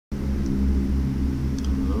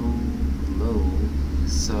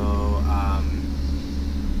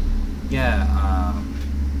yeah,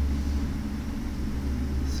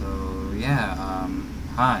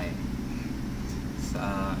 hi.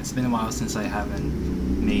 It's been a while since I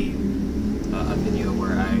haven't made a video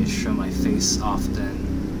where I show my face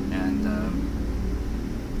often, and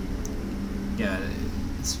yeah,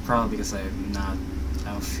 it's probably because I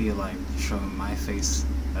don't feel like showing my face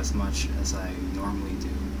as much as I normally do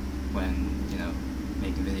when, you know,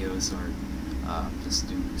 making videos or just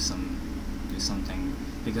do something,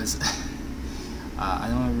 because I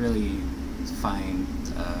don't really find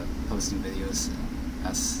posting videos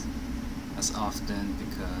as often,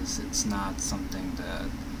 because it's not something that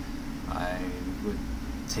I would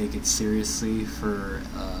take it seriously for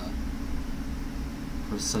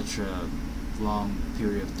such a long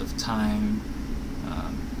period of time.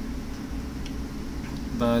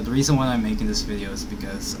 But the reason why I'm making this video is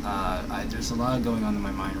because there's a lot going on in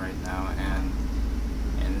my mind right now, and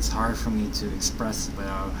it's hard for me to express it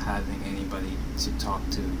without having anybody to talk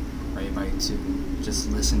to, or anybody to just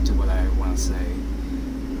listen to what I want to say.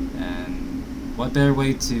 And what better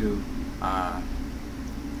way to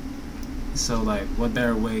what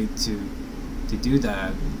better way to do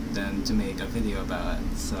that than to make a video about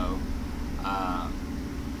it? So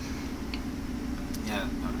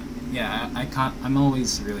I'm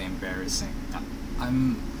always really embarrassing.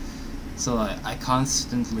 I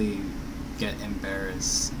constantly get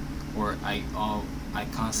embarrassed, or I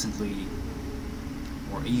constantly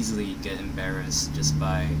or easily get embarrassed just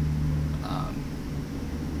by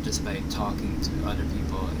talking to other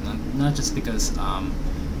people, and not just because I'm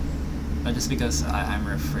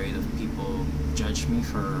afraid of people judge me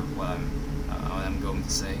for what I'm going to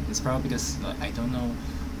say. It's probably because I don't know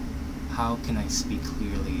how can I speak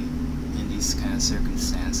clearly in these kind of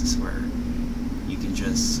circumstances where you can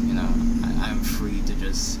just, you know, I'm free to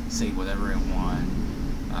just say whatever I want.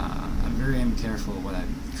 I'm very careful what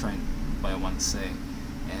I want to say,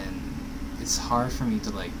 and it's hard for me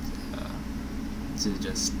to to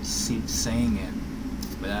just keep saying it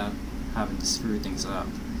without having to screw things up.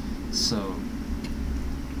 So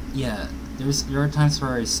yeah, there are times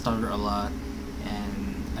where I stutter a lot,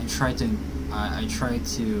 and I try to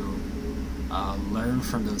learn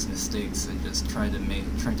from those mistakes and just try to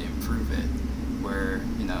improve it, where,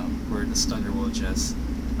 you know, where the stutter will just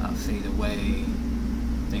fade away,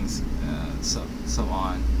 things so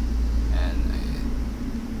on.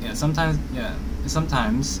 And sometimes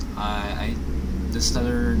the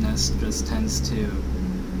stutterness just tends to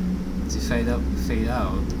fade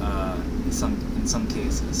out in some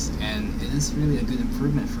cases, and it is really a good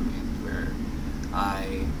improvement for me, where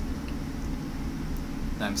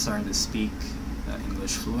I'm starting to speak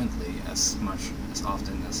English fluently as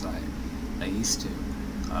often as I used to.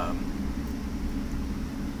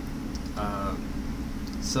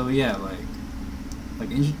 So yeah,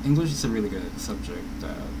 English is a really good subject.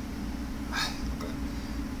 Okay.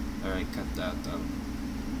 Alright, cut that though.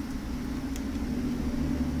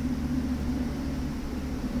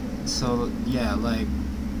 So yeah,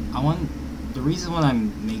 the reason why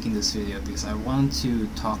I'm making this video is because I want to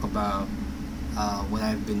talk about what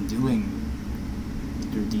I've been doing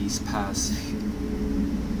through these past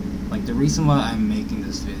the reason why I'm making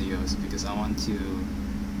this video is because I want to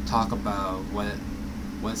talk about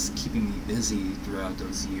what's keeping me busy throughout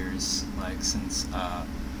those years, since oh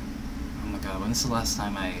my god, when's the last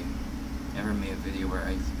time I ever made a video where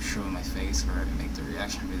I show my face, where I make the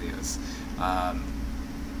reaction videos?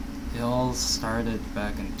 It all started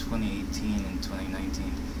back in 2018 and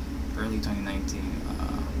 2019, early 2019.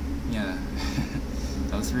 Yeah,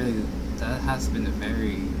 that has been a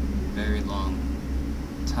very, very long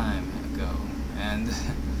time ago, and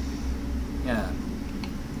yeah,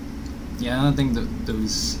 I don't think that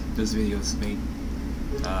those videos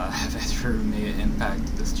have ever made an impact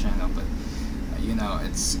to this channel, but you know,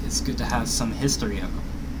 it's good to have some history of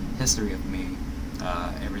me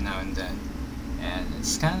every now and then, and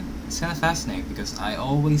it's kind of fascinating, because I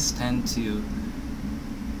always tend to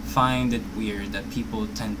find it weird that people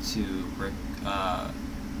tend to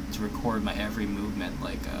record my every movement,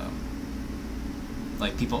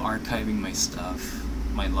 like people archiving my stuff,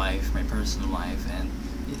 my life, my personal life, and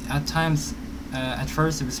at times, at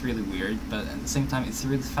first it was really weird, but at the same time it's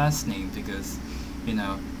really fascinating, because, you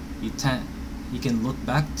know, you can look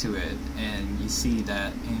back to it and you see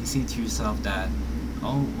to yourself that,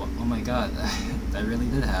 oh my god, that really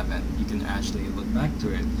did happen. You can actually look back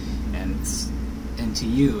to it, and to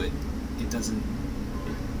you it doesn't,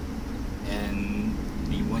 and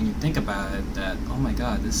when you think about it, that, oh my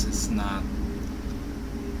god, this is not,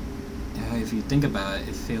 if you think about it,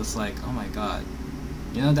 it feels like, oh my god,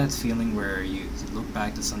 You know that feeling where you look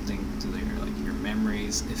back to something, to your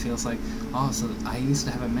memories. It feels like, oh, so I used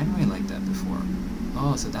to have a memory like that before.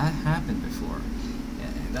 Oh, so that happened before.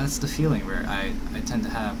 And that's the feeling where I tend to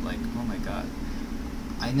have, like, oh my god,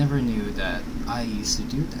 I never knew that I used to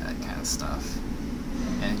do that kind of stuff.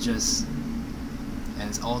 And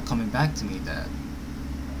it's all coming back to me that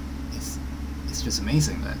it's just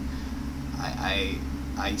amazing that I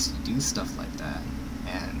used to do stuff like that.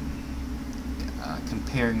 And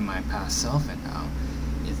comparing my past self and now,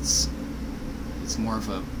 it's more of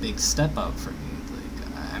a big step up for me. Like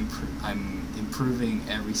I'm improving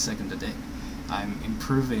every second of the day. I'm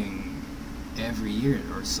improving every year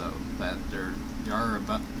or so. But there are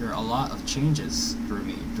a lot of changes for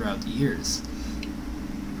me throughout the years.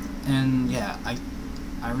 And yeah,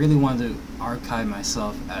 I really want to archive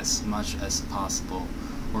myself as much as possible,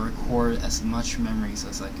 or record as much memories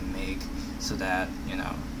as I can make, so that, you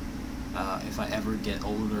know, if I ever get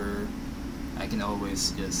older, I can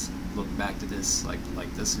always just look back to this, like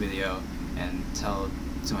this video, and tell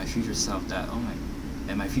to my future self that,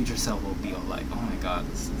 and my future self will be all like, oh my god,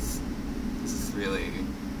 this is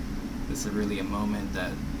really a moment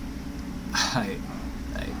that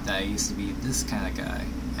I used to be this kind of guy.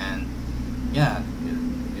 And yeah,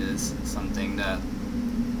 it is something that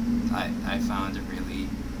I found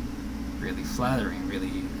really flattering,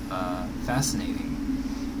 really fascinating.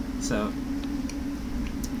 So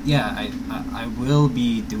yeah, I will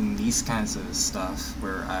be doing these kinds of stuff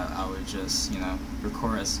where I would just, you know,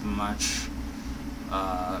 record as much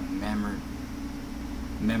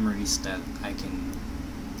memories that I can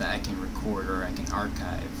record or I can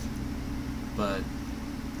archive. But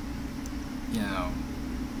you know,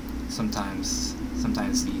 sometimes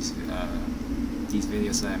these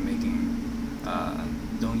videos that I'm making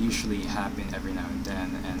don't usually happen every now and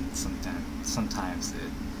then, and sometimes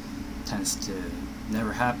it tends to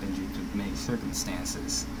never happen due to many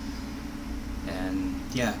circumstances. And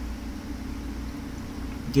yeah,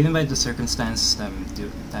 given by the circumstances that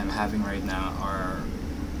I'm having right now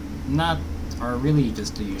are really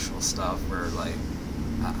just the usual stuff, where like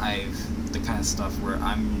the kind of stuff where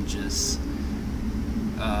I'm just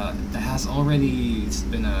that has already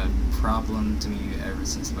been a problem to me ever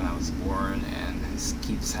since when I was born, and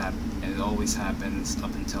it always happens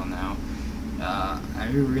up until now.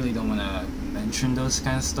 I really don't want to mention those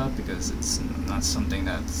kind of stuff because it's not something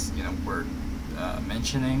that's, you know, worth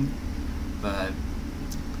mentioning. But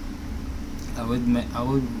I would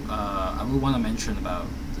want to mention about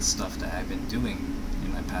the stuff that I've been doing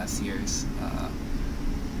in my past years.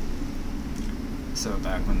 So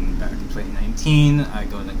back in 2019, I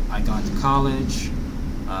got into college.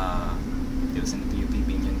 It was in the PUP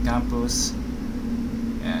Binyan campus,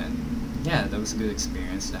 and yeah, that was a good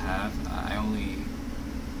experience to have.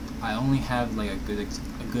 I only have like a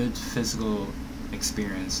good physical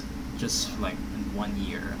experience, just like in 1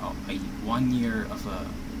 year, 1 year of a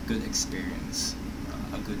good experience,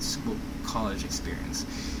 a good college experience.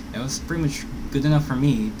 It was pretty much good enough for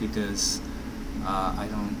me because I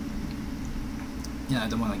don't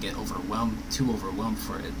want to get too overwhelmed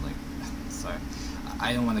for it. Like, sorry,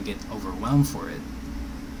 I don't want to get overwhelmed for it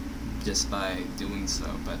just by doing so.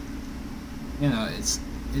 But you know, it's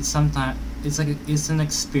an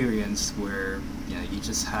experience where, you know, you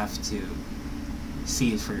just have to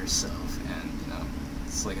see it for yourself, and you know,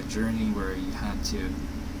 it's like a journey where you have to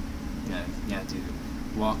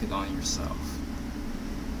walk it on yourself.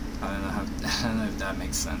 I don't know if that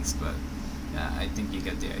makes sense, but yeah, I think you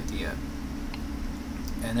get the idea.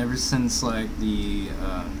 And ever since like the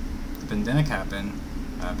pandemic happened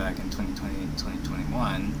back in 2020,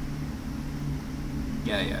 2021,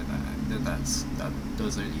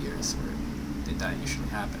 those are the years where that usually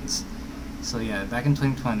happens. So yeah, back in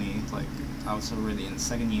 2020, like I was already in the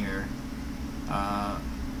second year.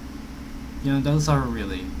 You know, those are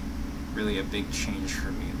really a big change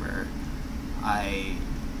for me, where I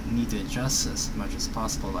need to adjust as much as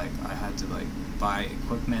possible. Like I had to like buy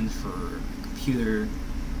equipment for a computer.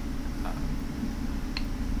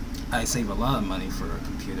 I save a lot of money for a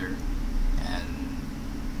computer, and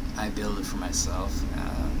I build it for myself.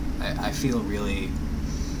 I feel really,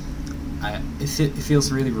 it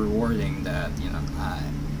feels really rewarding that, you know,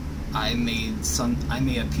 I made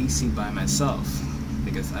a PC by myself,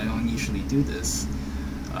 because I don't usually do this.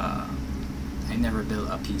 I never built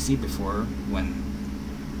a PC before.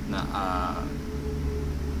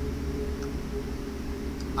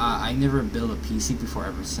 I never built a PC before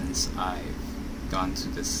ever since I've gone to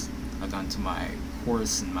my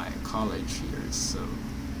course in my college years. So,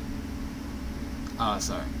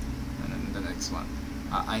 sorry, and then the next one.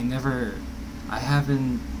 I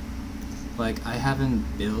haven't like I haven't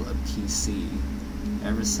built a PC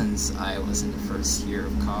ever since I was in the first year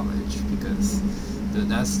of college, because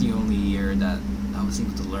that's the only year that I was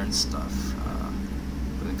able to learn stuff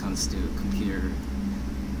when it comes to computer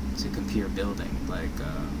building. Like,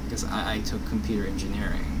 because I took computer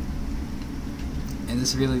engineering, and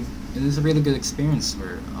it's a really good experience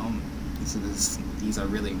where these are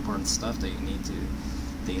really important stuff that you need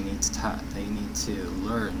to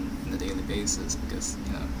learn on a daily basis, because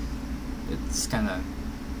it's kind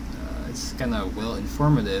of well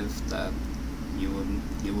informative that you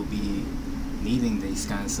will be needing these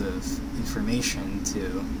kinds of information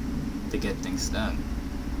to get things done.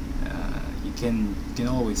 You can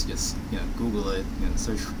always just Google it,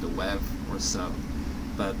 search the web or so,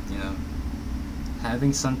 but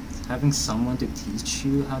having someone to teach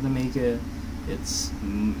you how to make it, it's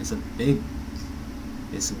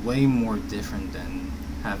way more different than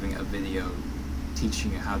having a video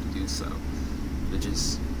teaching you how to do so, which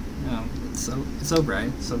is it's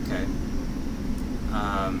alright, it's okay.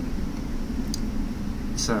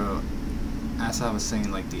 So as I was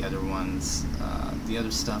saying, like the other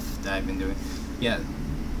stuff that I've been doing, the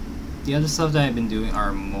other stuff that I've been doing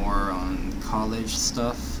are more on college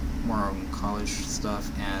stuff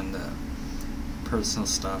and personal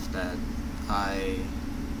stuff that I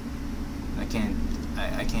can't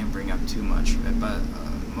bring up too much of it, but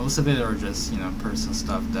most of it are just personal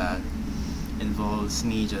stuff that involves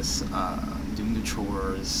me just doing the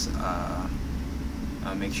chores,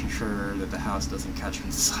 making sure that the house doesn't catch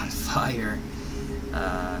on fire.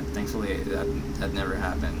 Thankfully that never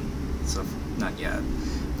happened, so not yet.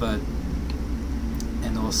 But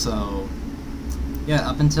and also,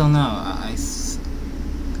 up until now,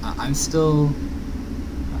 I'm still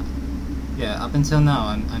up until now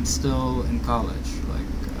I'm still in college. Like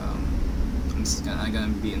I'm gonna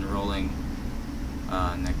be enrolling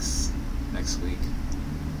next week.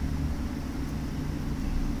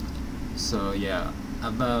 So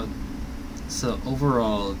so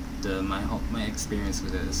overall, my experience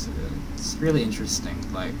with this, it's really interesting.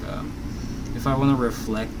 Like if I want to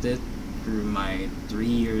reflect it through my 3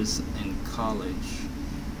 years in college,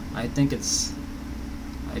 I think it's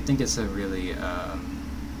a really an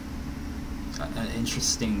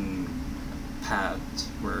interesting path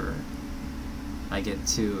where I got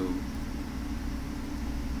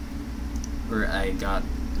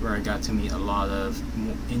to meet a lot of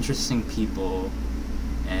interesting people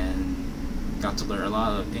and got to learn a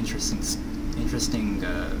lot of interesting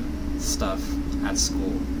stuff at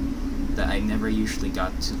school that I never usually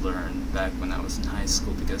got to learn back when I was in high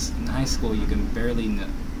school, because in high school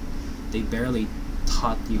they barely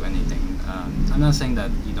taught you anything. I'm not saying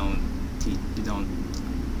that you don't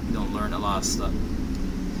learn a lot of stuff.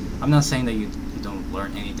 I'm not saying that you don't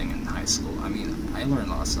learn anything in high school. I mean, I learned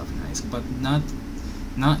a lot of stuff in high school, but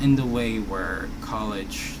not in the way where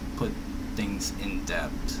college put things in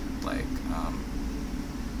depth.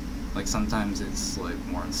 Like sometimes it's like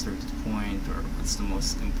more straight to the point, or what's the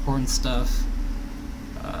most important stuff.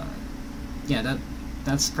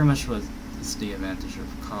 That's pretty much what is the advantage of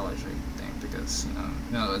college, I think, because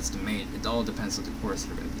it all depends on the course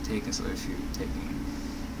you're going to be taking. So if you're taking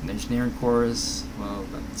an engineering course, well,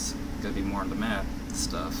 that's going to be more on the math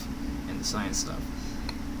stuff and the science stuff.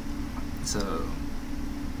 So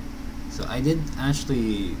I did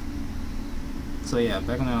actually. So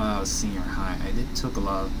back when I was senior high, I did took a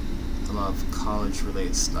lot of college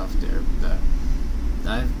related stuff there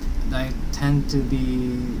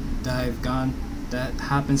that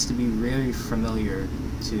happens to be very familiar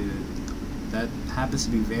to, that happens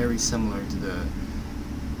to be very similar to the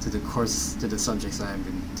subjects that I've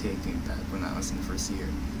been taking back when I was in the first year,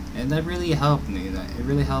 and that really helped me. It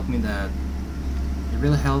really helped me to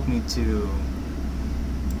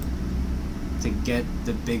get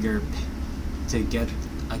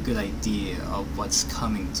a good idea of what's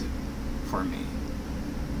coming for me.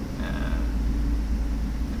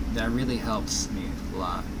 That really helps me a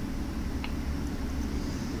lot.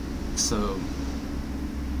 So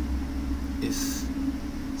if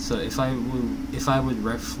I would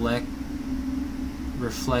reflect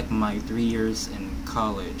my 3 years in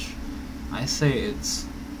college, I say it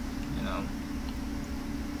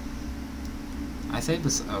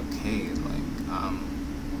was okay. Like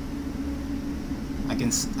I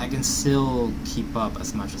can still keep up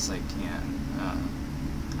as much as I can.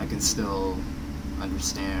 I can still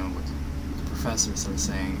understand what the professors are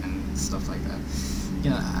saying and stuff like that.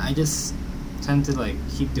 I just tend to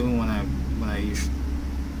keep doing what I'm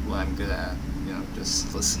good at.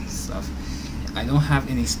 Just listen to stuff. I don't have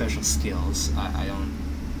any special skills. I don't.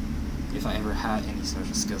 If I ever had any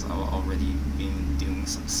special skills, I would already be doing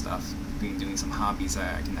some stuff doing some hobbies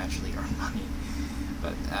that I can actually earn money.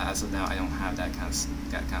 But as of now, I don't have that kind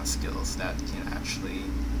of skills that I can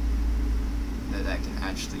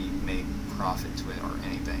actually make profit with or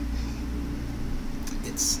anything.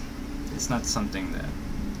 It's not something that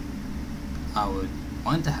I would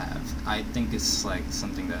want to have. I think it's like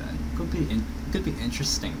something that could be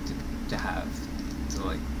interesting to have,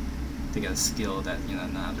 to get a skill that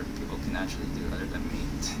none other people can actually do other than me.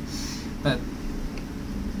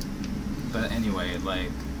 but anyway,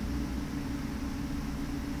 like,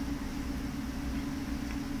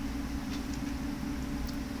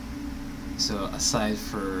 so aside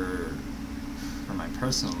for my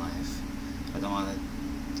personal life, I don't want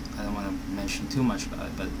to mention too much about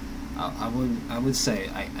it, but I would say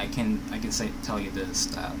I can tell you this,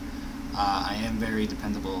 that I am very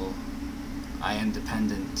dependable. I am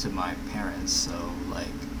dependent to my parents, so like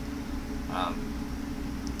I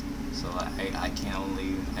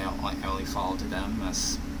only follow to them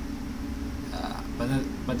as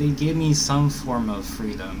but they gave me some form of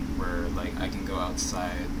freedom where like I can go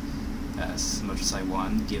outside as much as I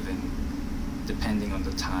want, depending on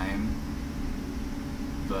the time.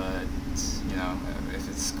 But if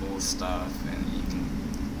it's school stuff, and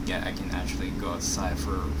I can actually go outside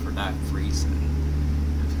for that reason,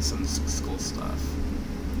 if it's some school stuff.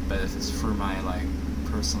 But if it's for my like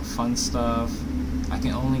personal fun stuff, I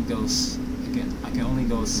can only go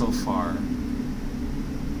so far.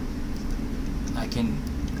 I can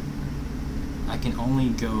only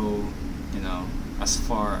go, as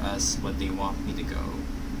far as what they want me to go.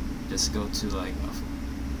 Just go to like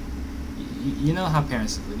you know how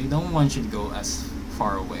parents do. They don't want you to go as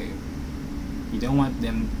far away. They don't want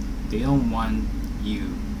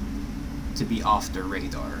you to be off their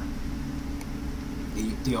radar.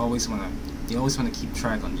 They always want to keep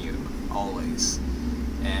track on you, always.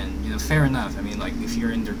 And fair enough. I mean, like, if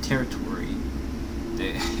you're in their territory,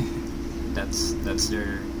 that's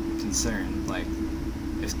their concern. Like,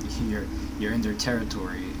 if you're in their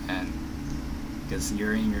territory, and because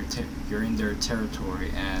you're in their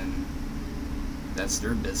territory, and that's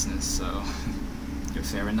their business, so you're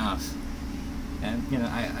fair enough. And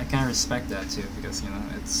I kind of respect that too, because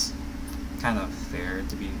it's kind of fair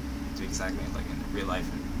to exactly like in real life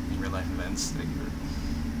events that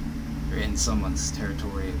you're in someone's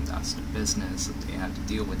territory, and that's their business, that they have to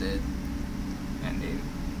deal with it, and they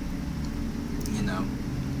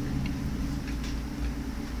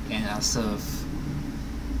and as of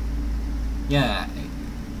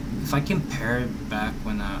if I compare it back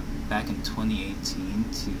in 2018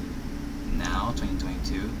 to now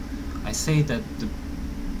 2022, I say that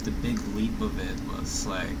the big leap of it was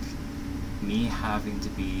like me having to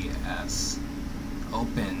be as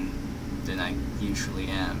open than I usually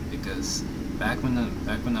am, because back when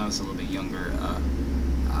I was a little bit younger,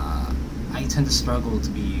 I tend to struggle to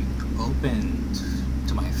be open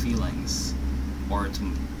to my feelings, or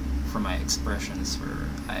for my expressions,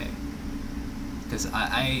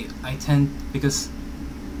 because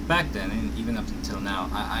back then, and even up until now,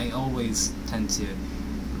 I always tend to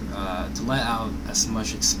let out as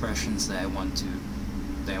much expressions that I want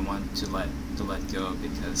to let go,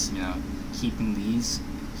 because keeping these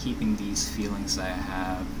feelings that I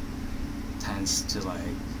have tends to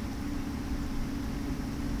like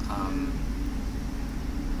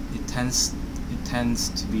it tends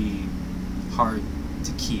to be hard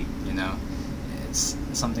to keep. It's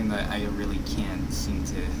something that I really can't seem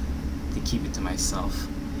to keep it to myself,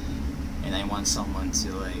 and I want someone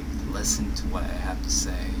to like listen to what I have to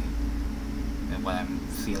say and what I'm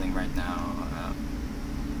feeling right now,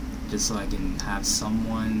 just so I can have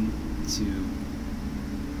someone to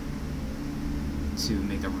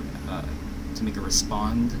make a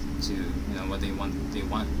respond to what they want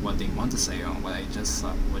to say, on what I just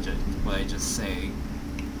say.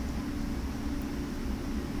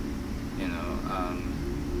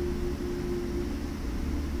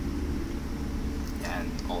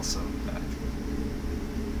 And also that.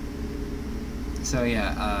 So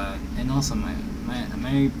yeah, and also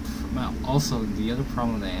also the other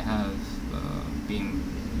problem that I have being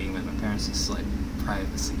with my parents is like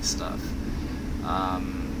privacy stuff.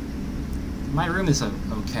 My room is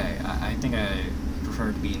okay. I think I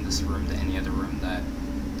prefer to be in this room than any other room that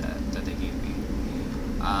they gave me.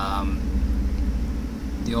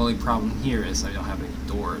 The only problem here is I don't have any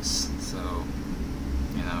doors, so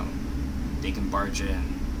they can barge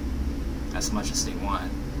in as much as they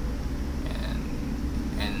want,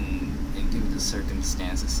 and due to the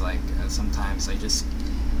circumstances, like sometimes I just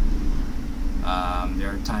there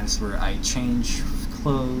are times where I change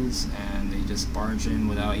clothes and they just barge in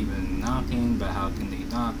without even knocking. But how can they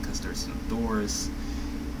knock? Because there's no doors,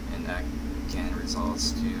 and that can result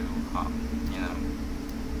to you know,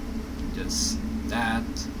 just that,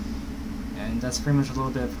 and that's pretty much a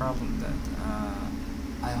little bit of a problem that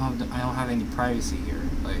I don't have any privacy here.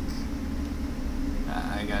 Like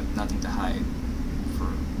I got nothing to hide,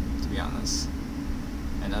 to be honest,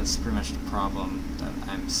 and that's pretty much the problem that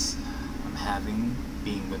I'm having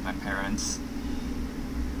being with my parents.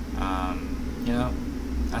 You know,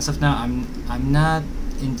 as of now, I'm not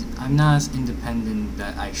as independent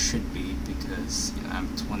that I should be, because you know, I'm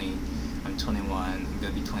 21. I'm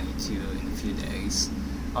gonna be 22 in a few days.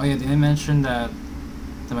 Oh yeah, did I mention that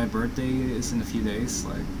my birthday is in a few days,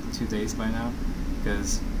 like 2 days by now?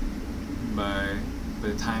 Because by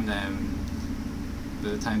the time that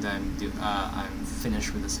I'm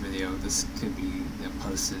finished with this video, this could be, you know,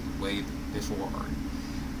 posted way before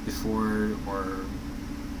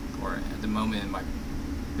or at the moment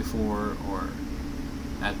before or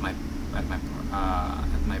at my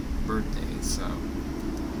birthday. So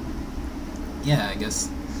yeah, I guess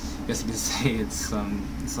you could say it's a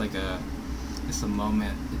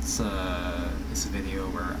moment. It's a video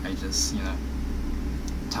where I just, you know,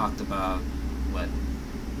 talked about what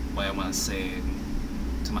I want to say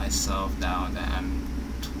to myself now that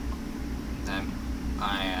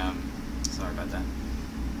I am sorry about that.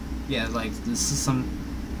 Yeah, like this is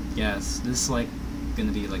like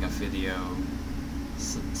gonna be like a video.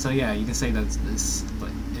 So yeah, you can say that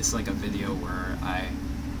it's like a video where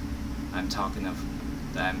I'm talking of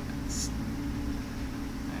that.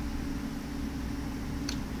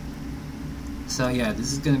 So yeah,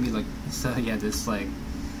 this is gonna be like, so yeah, this like,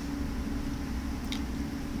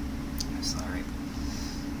 I'm sorry.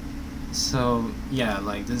 So yeah,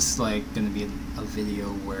 like this is like gonna be a video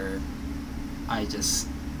where I just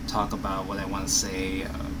talk about what I want to say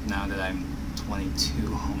now that I'm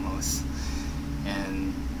 22 almost.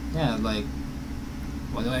 And yeah, like,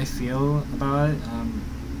 what do I feel about it?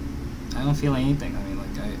 I don't feel anything. I mean,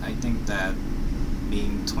 like, I think that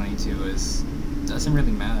being 22 doesn't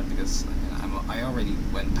really matter, because I already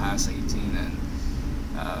went past 18, and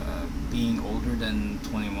being older than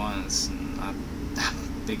 21 is not that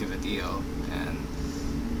big of a deal. And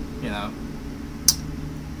you know,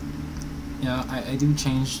 I do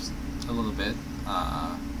change a little bit.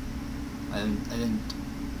 I didn't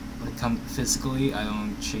when it comes physically, I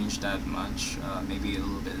don't change that much. Maybe a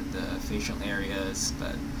little bit of the facial areas,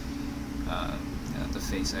 but you know, the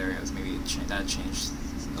face areas, maybe that changed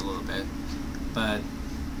a little bit. But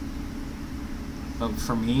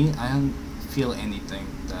for me, I don't feel anything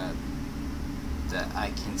that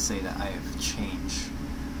I can say that I have changed.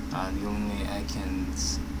 The only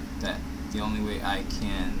way I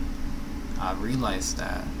can realize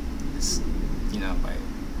that is, you know, by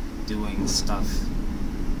doing stuff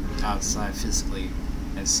outside physically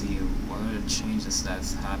and see what are the changes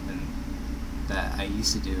that's happened that I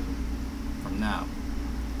used to do from now.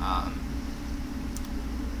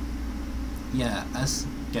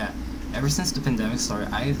 Ever since the pandemic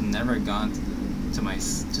started, I have never gone to my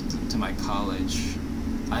college.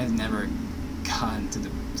 I've never gone to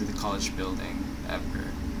the college building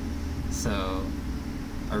ever. So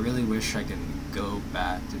I really wish I could go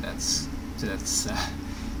back to that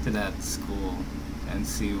school and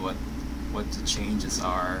see what the changes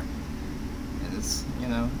are. And it's, you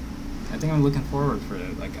know, I think I'm looking forward for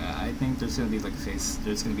it. Like, I think there's gonna be like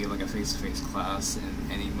a face-to-face class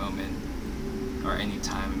in any moment or any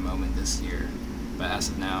time and moment this year. But as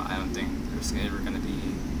of now, I don't think there's ever gonna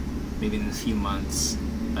be. Maybe in a few months.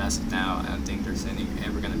 But as of now, I don't think there's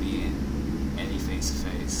ever gonna be any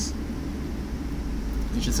face-to-face.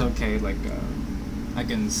 Which is okay. Like, I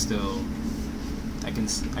can still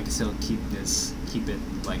keep it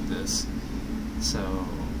like this. So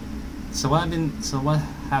what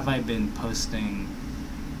have I been posting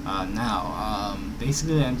now?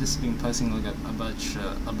 Basically, I'm just been posting like a bunch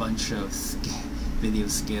of video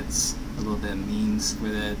skits, a little bit of memes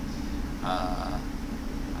with it. I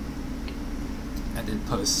did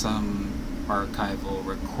post some archival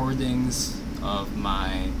recordings of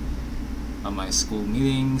my school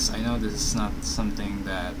meetings. I know this is not something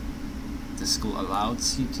that the school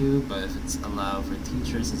allows you to, but if it's allowed for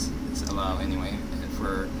teachers, it's allowed anyway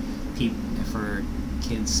for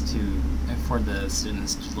kids to, and for the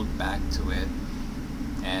students to look back to it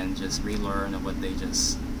and just relearn of what they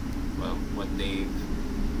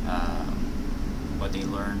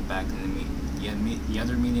learned back in the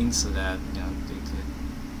other meetings, so that, you know, they could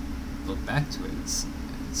look back to it.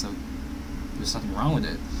 So there's nothing wrong with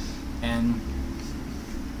it. And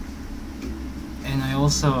I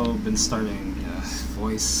also been starting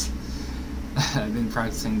voice. I've been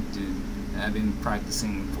practicing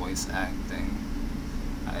voice acting.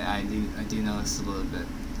 I do notice a little bit.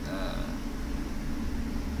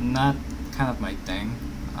 Not kind of my thing,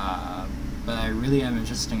 but I really am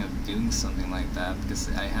interested in doing something like that because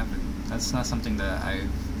I haven't. That's not something that I've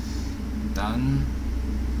done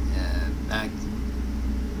back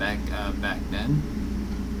then.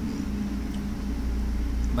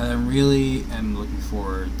 But I really am looking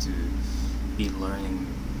forward to be learning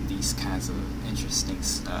these kinds of interesting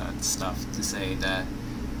stuff. To say that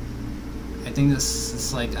I think this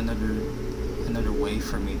is like another way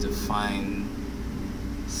for me to find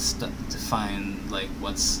like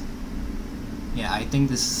what's. Yeah, I think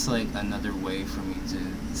this is like another way for me to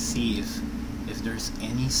see if there's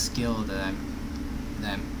any skill that I'm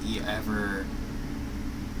ever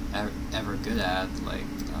good at.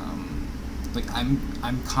 Like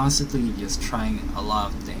I'm constantly just trying a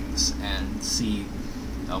lot of things and see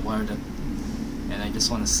what are the, and I just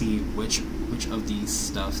want to see which of these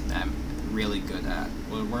stuff that I'm really good at.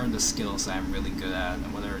 What are the skills that I'm really good at,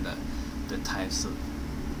 and what are the types of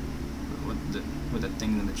what the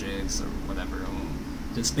thingamajigs or whatever.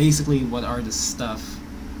 Just basically what are the skills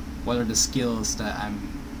that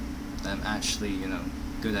I'm actually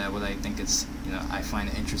good at, what I think it's I find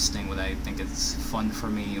it interesting, what I think it's fun for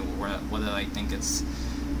me, or what I think it's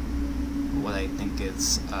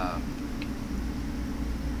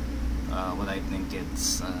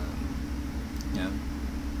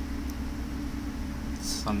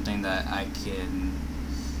something that I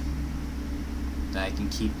can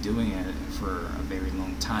keep doing it for a very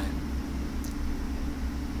long time.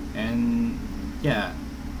 And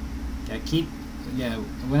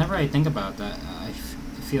whenever I think about that, it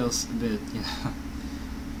feels a bit, it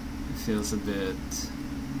feels a bit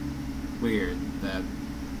weird that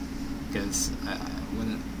because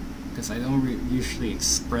I don't usually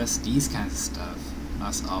express these kinds of stuff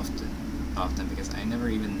as often because I never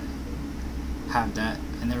even have that.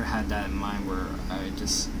 I never had that in mind where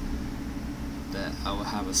that I will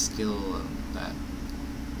have a skill that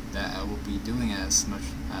I will be doing as much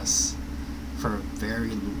as for a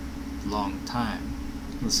very long time.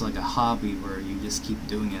 It's like a hobby where you just keep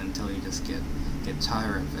doing it until you just get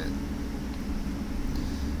tired of it.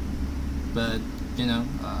 But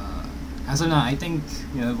as of now, I think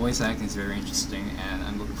voice acting is very interesting, and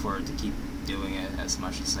I'm looking forward to keep doing it as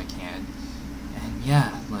much as I can. And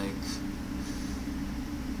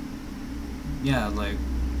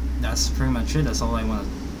that's pretty much it. That's all I want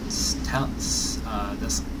to tell.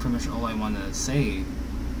 That's pretty much all I want to say,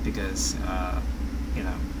 because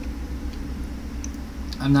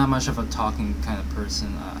I'm not much of a talking kind of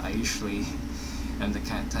person. I usually am the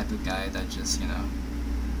type of guy that just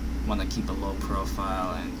want to keep a low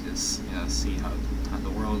profile and just see how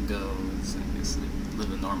the world goes and just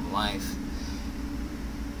live a normal life.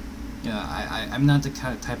 I'm not the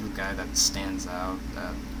type of guy that stands out.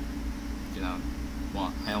 That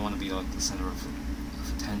I don't want to be like the center of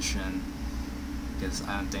attention, because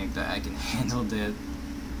I don't think that I can handle it,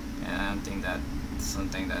 and I don't think that's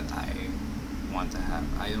something that I want to have.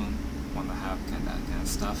 I don't want to have that kind of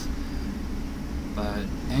stuff. But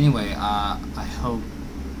anyway, I hope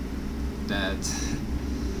that.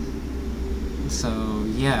 So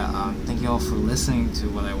yeah, thank you all for listening to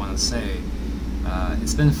what I want to say.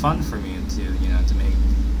 It's been fun for me to make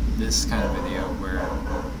this kind of video where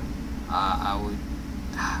I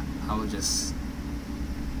would just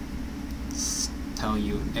tell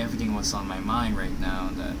you everything what's on my mind right now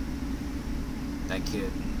that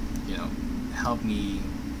could help me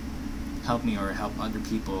or help other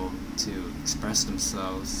people to express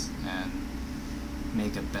themselves and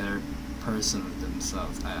make a better person of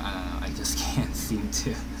themselves. I don't know, I just can't seem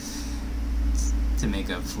to make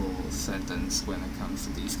a full sentence when it comes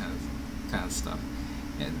to these kind of stuff.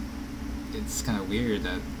 And it's kind of weird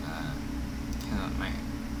that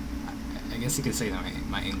I guess you could say that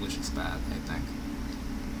my English is bad, I think.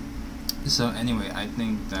 So anyway, I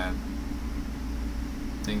think that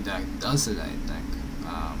does it, I think.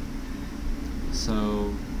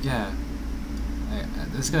 So yeah,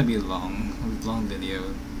 this is gonna be a long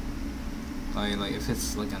video. Like if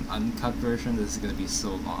it's like an uncut version, this is gonna be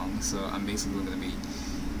so long. So I'm basically gonna be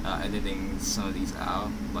editing some of these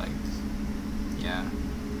out.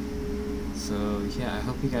 So yeah, I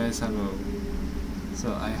hope you guys have a.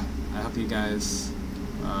 So I hope you guys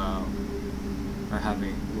are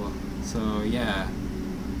having. Well, so yeah,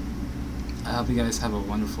 I hope you guys have a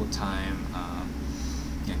wonderful time.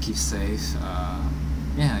 Keep safe.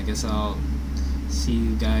 Yeah, I guess I'll see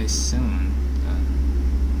you guys soon.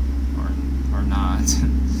 Or not.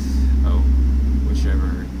 Oh,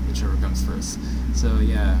 whichever comes first. So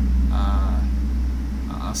yeah,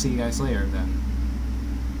 I'll see you guys later then.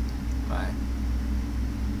 Bye.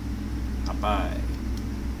 Bye.